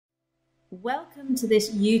Welcome to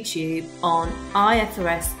this YouTube on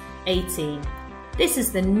IFRS 18. This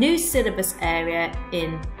is the new syllabus area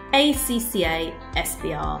in ACCA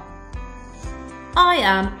SBR. I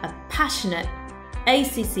am a passionate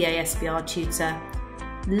ACCA SBR tutor.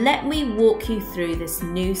 Let me walk you through this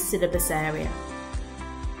new syllabus area.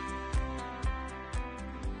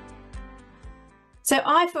 So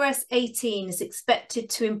IFRS 18 is expected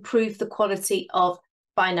to improve the quality of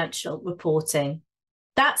financial reporting.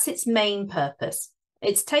 That's its main purpose.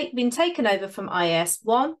 It's been taken over from IAS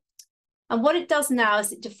 1, and what it does now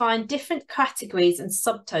is it defines different categories and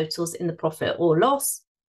subtotals in the profit or loss.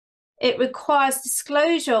 It requires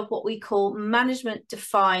disclosure of what we call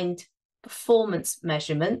management-defined performance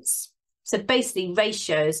measurements, so basically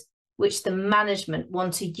ratios which the management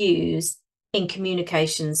want to use in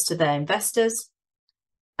communications to their investors.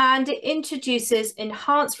 And it introduces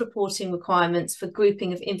enhanced reporting requirements for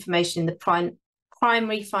grouping of information in the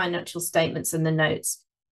primary financial statements and the notes.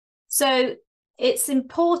 So it's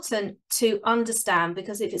important to understand,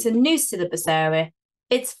 because if it's a new syllabus area,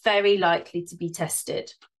 it's very likely to be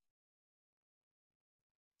tested.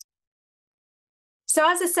 So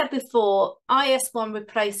as I said before, IAS 1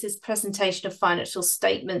 replaces presentation of financial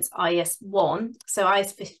statements, IAS 1. So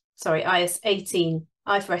IFRS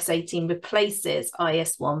 18 replaces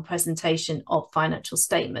IAS 1 presentation of financial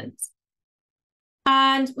statements.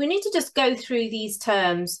 And we need to just go through these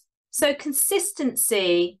terms. So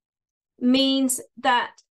consistency means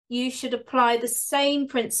that you should apply the same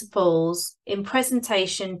principles in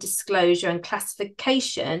presentation, disclosure, and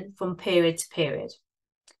classification from period to period.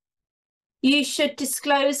 You should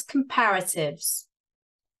disclose comparatives.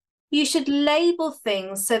 You should label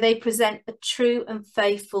things so they present a true and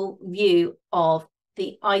faithful view of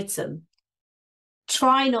the item.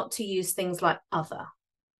 Try not to use things like other,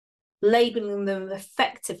 labeling them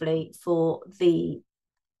effectively for the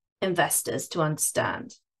investors to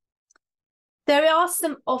understand. There are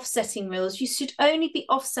some offsetting rules. You should only be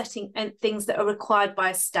offsetting things that are required by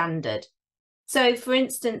a standard. So for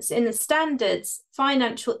instance, in the standards,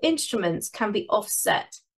 financial instruments can be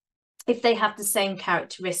offset if they have the same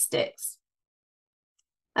characteristics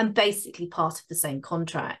and basically part of the same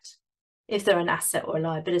contract, if they're an asset or a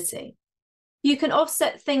liability. You can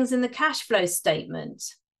offset things in the cash flow statement.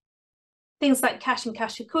 Things like cash and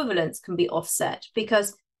cash equivalents can be offset,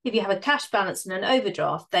 because if you have a cash balance and an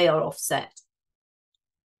overdraft, they are offset.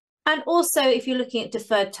 And also, if you're looking at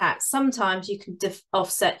deferred tax, sometimes you can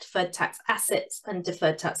offset deferred tax assets and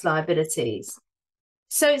deferred tax liabilities.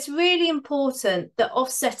 So it's really important that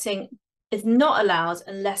offsetting is not allowed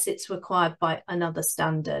unless it's required by another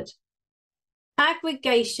standard.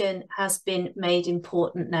 Aggregation has been made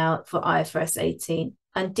important now for IFRS 18,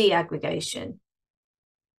 and deaggregation.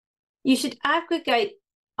 You should aggregate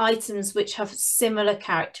items which have similar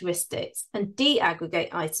characteristics and deaggregate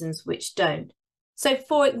items which don't. So,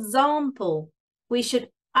 for example, we should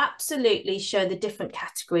absolutely show the different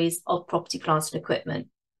categories of property, plant and equipment.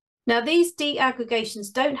 Now, these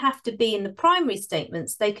deaggregations don't have to be in the primary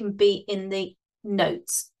statements. They can be in the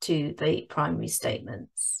notes to the primary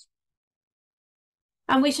statements.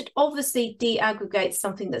 And we should obviously deaggregate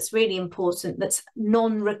something that's really important, that's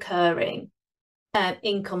non-recurring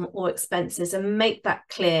income or expenses, and make that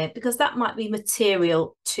clear, because that might be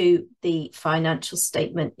material to the financial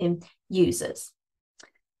statement in users.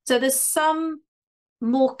 So there's some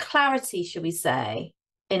more clarity, should we say,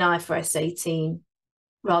 in IFRS 18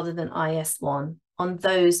 rather than IAS 1 on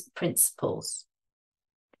those principles.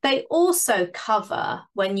 They also cover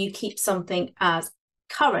when you keep something as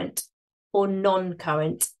current or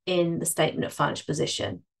non-current in the statement of financial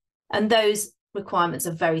position. And those requirements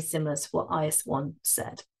are very similar to what IAS 1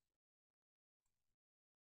 said.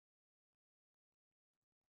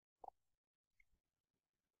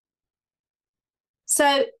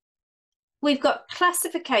 So we've got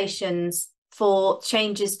classifications for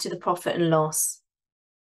changes to the profit and loss.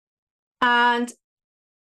 And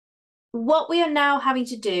what we are now having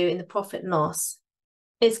to do in the profit and loss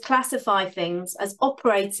is classify things as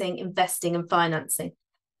operating, investing, and financing.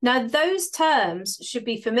 Now, those terms should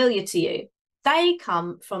be familiar to you. They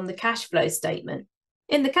come from the cash flow statement.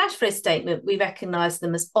 In the cash flow statement, we recognize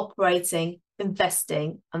them as operating,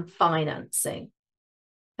 investing, and financing.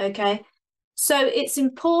 Okay, so it's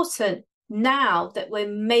important now that we're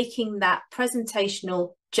making that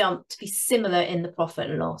presentational jump to be similar in the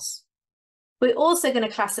profit and loss. We're also going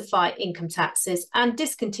to classify income taxes, and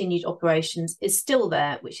discontinued operations is still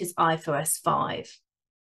there, which is IFRS 5.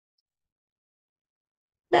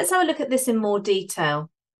 Let's have a look at this in more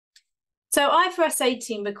detail. So IFRS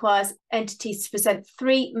 18 requires entities to present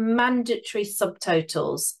 3 mandatory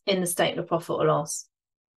subtotals in the statement of profit or loss.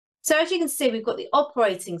 So as you can see, we've got the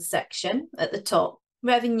operating section at the top,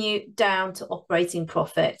 revenue down to operating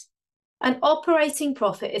profit. And operating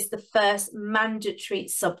profit is the first mandatory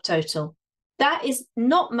subtotal. That is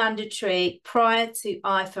not mandatory prior to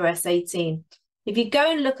IFRS 18. If you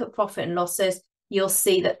go and look at profit and losses, you'll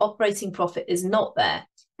see that operating profit is not there.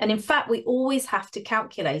 And in fact, we always have to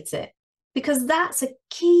calculate it because that's a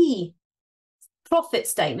key profit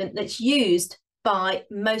statement that's used by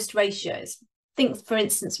most ratios. Think, for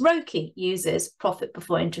instance, ROCE uses profit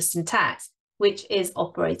before interest and tax, which is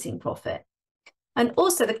operating profit. And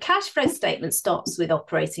also the cash flow statement starts with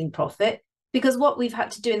operating profit because what we've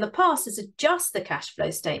had to do in the past is adjust the cash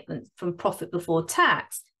flow statement from profit before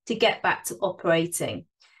tax to get back to operating.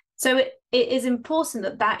 So it is important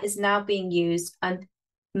that that is now being used and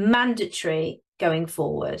mandatory going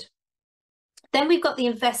forward. Then we've got the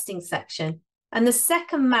investing section. And the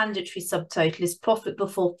second mandatory subtotal is profit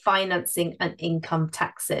before financing and income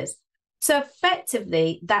taxes. So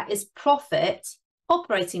effectively, that is profit,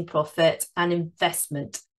 operating profit, and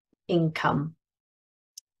investment income.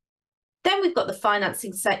 Then we've got the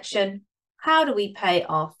financing section. How do we pay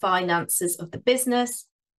our finances of the business?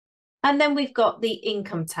 And then we've got the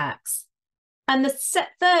income tax. And the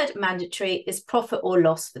third mandatory is profit or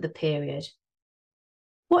loss for the period.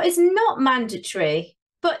 What is not mandatory,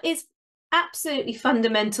 but is absolutely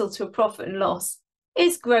fundamental to a profit and loss,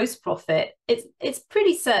 is gross profit. It's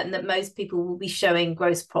pretty certain that most people will be showing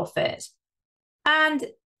gross profit and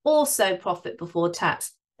also profit before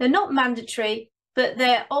tax. They're not mandatory, but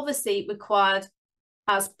they're obviously required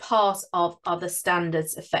as part of other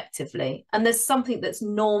standards effectively. And there's something that's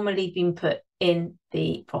normally been put in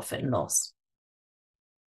the profit and loss.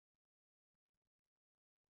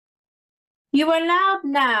 You are allowed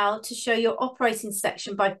now to show your operating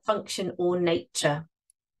section by function or nature.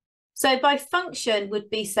 So by function would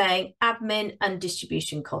be saying admin and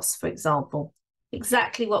distribution costs, for example,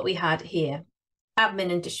 exactly what we had here,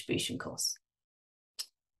 admin and distribution costs.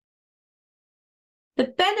 The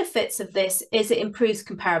benefits of this is it improves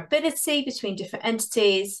comparability between different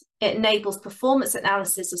entities, it enables performance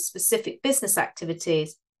analysis of specific business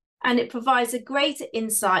activities, and it provides a greater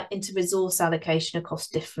insight into resource allocation across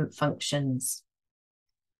different functions.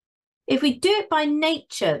 If we do it by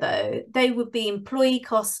nature, though, they would be employee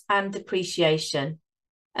costs and depreciation.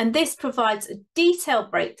 And this provides a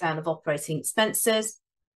detailed breakdown of operating expenses.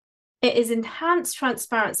 It is enhanced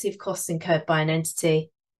transparency of costs incurred by an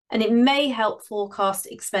entity, and it may help forecast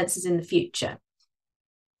expenses in the future.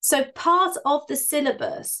 So part of the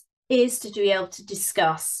syllabus is to be able to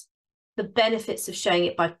discuss the benefits of showing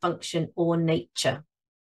it by function or nature.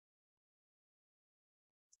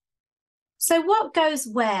 So what goes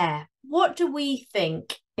where? What do we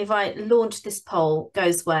think, if I launch this poll,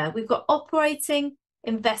 goes where? We've got operating,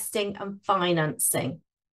 investing, and financing.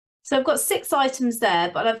 So I've got 6 items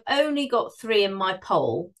there, but I've only got 3 in my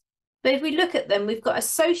poll. But if we look at them, we've got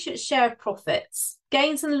associate share of profits,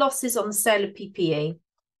 gains and losses on the sale of PPE,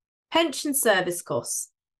 pension service costs,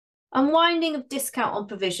 unwinding of discount on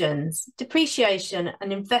provisions, depreciation,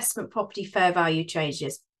 and investment property fair value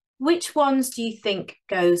changes. Which ones do you think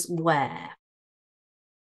goes where?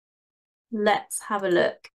 Let's have a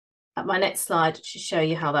look at my next slide to show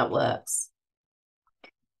you how that works.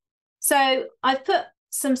 So I've put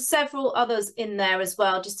several others in there as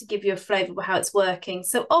well, just to give you a flavour of how it's working.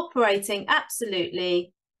 So operating,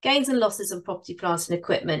 absolutely. Gains and losses on property, plant and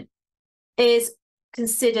equipment is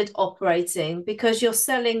considered operating because you're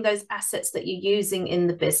selling those assets that you're using in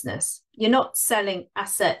the business. You're not selling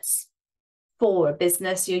assets for a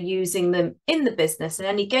business, you're using them in the business, and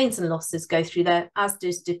any gains and losses go through there, as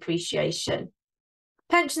does depreciation.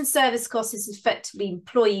 Pension service costs is effectively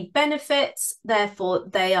employee benefits, therefore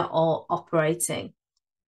they are all operating.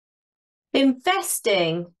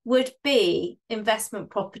 Investing would be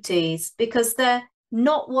investment properties because they're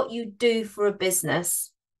not what you do for a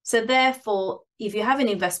business. So therefore, if you have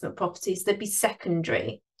any investment properties, they'd be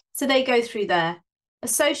secondary. So they go through there.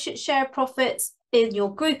 Associate share profits in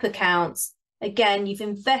your group accounts. Again, you've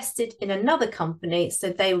invested in another company,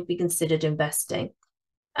 so they would be considered investing.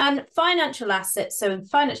 And financial assets, so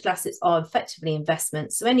financial assets are effectively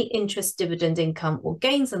investments. So any interest, dividend income, or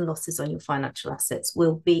gains and losses on your financial assets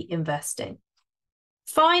will be investing.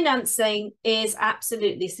 Financing is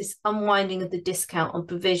absolutely this unwinding of the discount on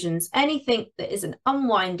provisions. Anything that is an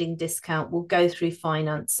unwinding discount will go through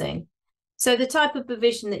financing. So the type of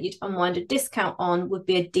provision that you'd unwind a discount on would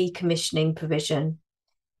be a decommissioning provision.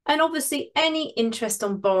 And obviously any interest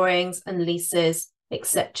on borrowings and leases,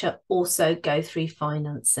 etc., also go through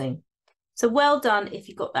financing. So well done if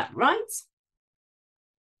you got that right.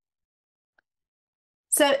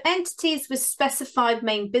 So entities with specified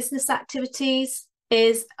main business activities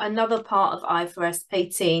is another part of IFRS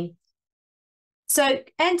 18. So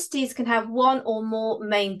entities can have one or more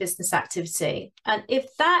main business activity. And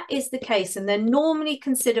if that is the case, and they're normally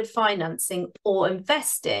considered financing or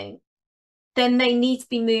investing, then they need to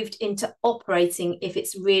be moved into operating if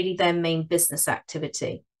it's really their main business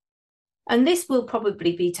activity. And this will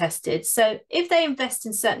probably be tested. So if they invest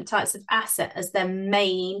in certain types of asset as their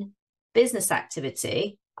main business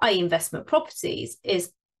activity, i.e. investment properties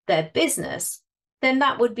is their business, then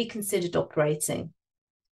that would be considered operating.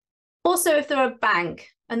 Also, if they're a bank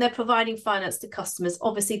and they're providing finance to customers,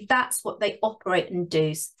 obviously that's what they operate and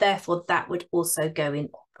do. Therefore, that would also go in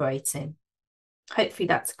operating. Hopefully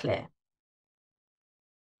that's clear.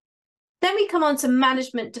 Then we come on to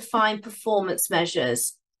management defined performance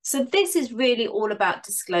measures. So this is really all about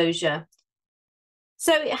disclosure.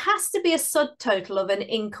 So it has to be a subtotal of an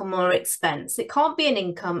income or expense. It can't be an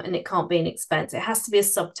income and it can't be an expense. It has to be a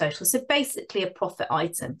subtotal. So basically a profit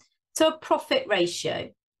item. So a profit ratio.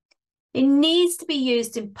 It needs to be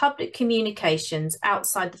used in public communications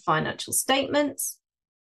outside the financial statements.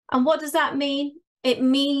 And what does that mean? It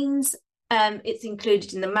means it's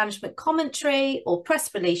included in the management commentary or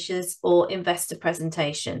press releases or investor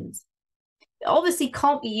presentations. It obviously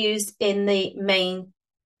can't be used in the main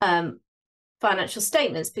financial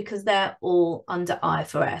statements because they're all under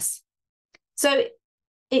IFRS. So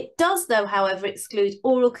it does, though, however, exclude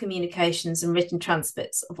oral communications and written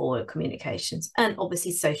transcripts of oral communications and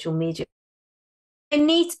obviously social media. It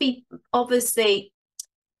needs to be obviously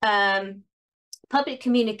public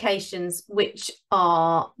communications which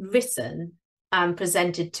are written and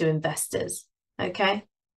presented to investors, okay?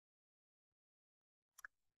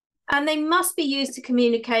 And they must be used to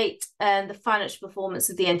communicate the financial performance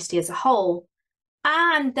of the entity as a whole.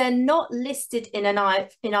 And they're not listed in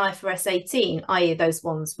IFRS 18, i.e. those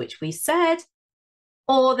ones which we said,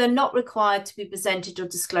 or they're not required to be presented or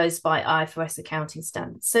disclosed by IFRS accounting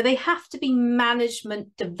standards. So they have to be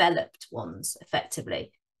management developed ones,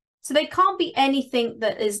 effectively. So they can't be anything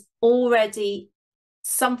that is already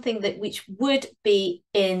something that which would be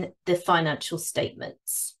in the financial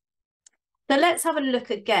statements. So let's have a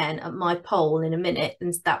look again at my poll in a minute,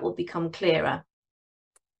 and that will become clearer.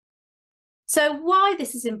 So why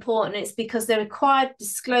this is important is because the required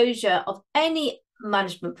disclosure of any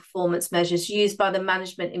management performance measures used by the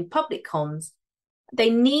management in public comms, they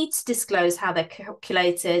need to disclose how they're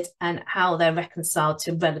calculated and how they're reconciled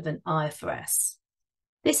to relevant IFRS.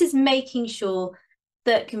 This is making sure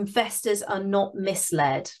that investors are not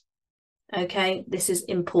misled. Okay, this is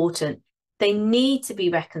important. They need to be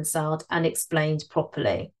reconciled and explained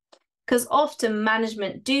properly, because often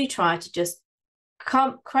management do try to just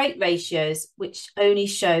create ratios which only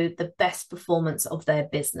show the best performance of their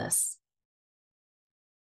business.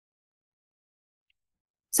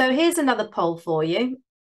 So here's another poll for you.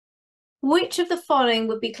 Which of the following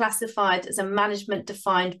would be classified as a management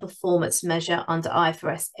defined performance measure under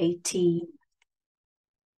IFRS 18?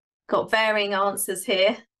 Got varying answers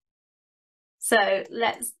here. So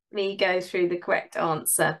let me go through the correct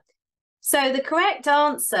answer. So the correct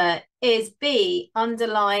answer is B,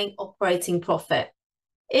 underlying operating profit.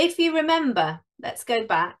 If you remember, let's go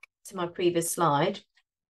back to my previous slide.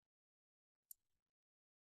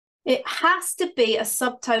 It has to be a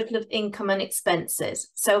subtotal of income and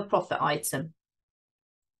expenses, so a profit item.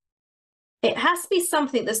 It has to be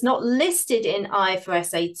something that's not listed in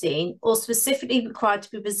IFRS 18 or specifically required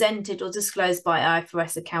to be presented or disclosed by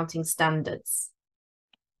IFRS accounting standards.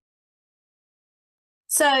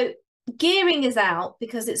 So gearing is out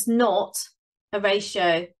because it's not a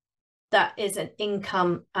ratio that is an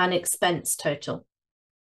income and expense total.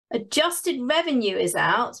 Adjusted revenue is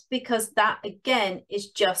out because that, again, is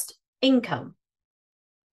just income.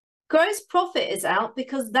 Gross profit is out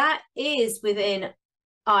because that is within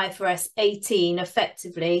IFRS 18,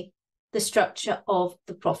 effectively, the structure of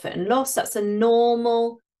the profit and loss. That's a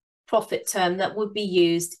normal profit term that would be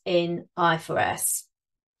used in IFRS.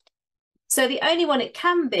 So the only one it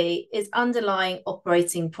can be is underlying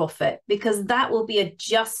operating profit, because that will be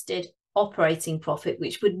adjusted operating profit,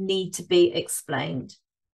 which would need to be explained.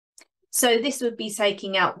 So this would be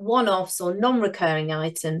taking out one-offs or non-recurring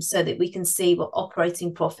items so that we can see what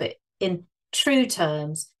operating profit in true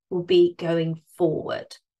terms will be going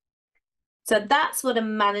forward. So that's what a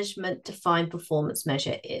management defined performance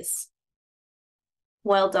measure is.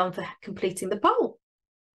 Well done for completing the poll.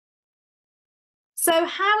 So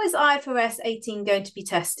how is IFRS 18 going to be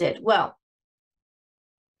tested? Well,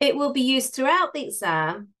 it will be used throughout the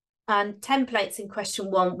exam, and templates in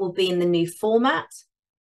question 1 will be in the new format.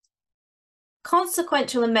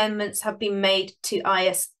 Consequential amendments have been made to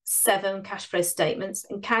IAS 7 cash flow statements,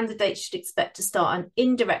 and candidates should expect to start an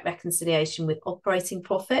indirect reconciliation with operating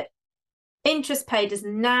profit. Interest paid is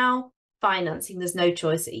now financing, there's no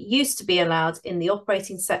choice. It used to be allowed in the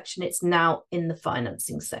operating section, it's now in the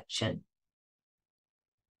financing section.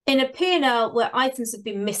 In a P&L where items have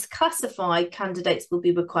been misclassified, candidates will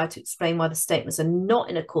be required to explain why the statements are not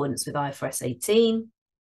in accordance with IFRS 18.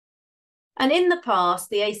 And in the past,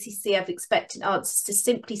 the ACCA have expected answers to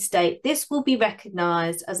simply state this will be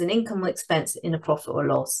recognised as an income or expense in a profit or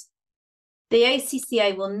loss. The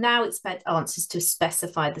ACCA will now expect answers to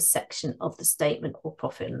specify the section of the statement or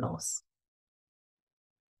profit and loss.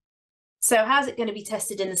 So how's it going to be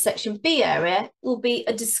tested in the section B area? Will be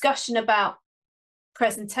a discussion about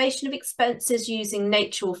presentation of expenses using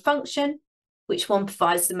nature or function, which one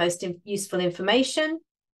provides the most useful information,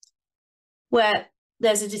 where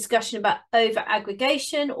there's a discussion about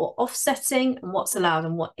over-aggregation or offsetting and what's allowed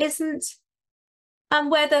and what isn't, and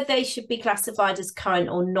whether they should be classified as current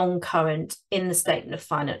or non-current in the statement of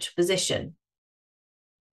financial position.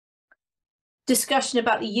 Discussion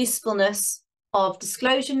about the usefulness of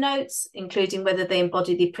disclosure notes, including whether they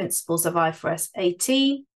embody the principles of IFRS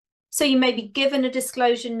 18. So you may be given a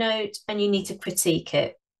disclosure note and you need to critique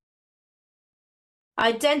it.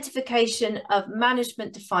 Identification of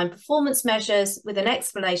management-defined performance measures with an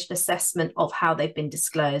explanation assessment of how they've been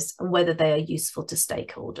disclosed and whether they are useful to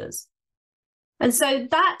stakeholders. And so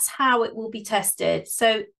that's how it will be tested.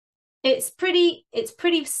 So it's pretty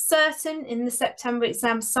certain in the September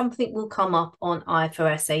exam something will come up on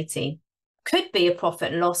IFRS 18. Could be a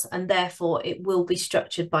profit and loss, and therefore it will be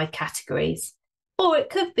structured by categories. Or it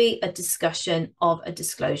could be a discussion of a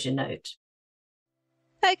disclosure note.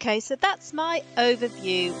 Okay, so that's my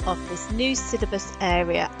overview of this new syllabus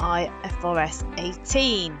area, IFRS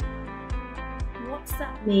 18.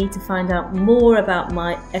 WhatsApp me to find out more about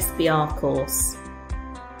my SBR course.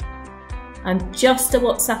 I'm just a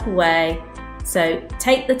WhatsApp away, so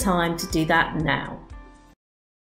take the time to do that now.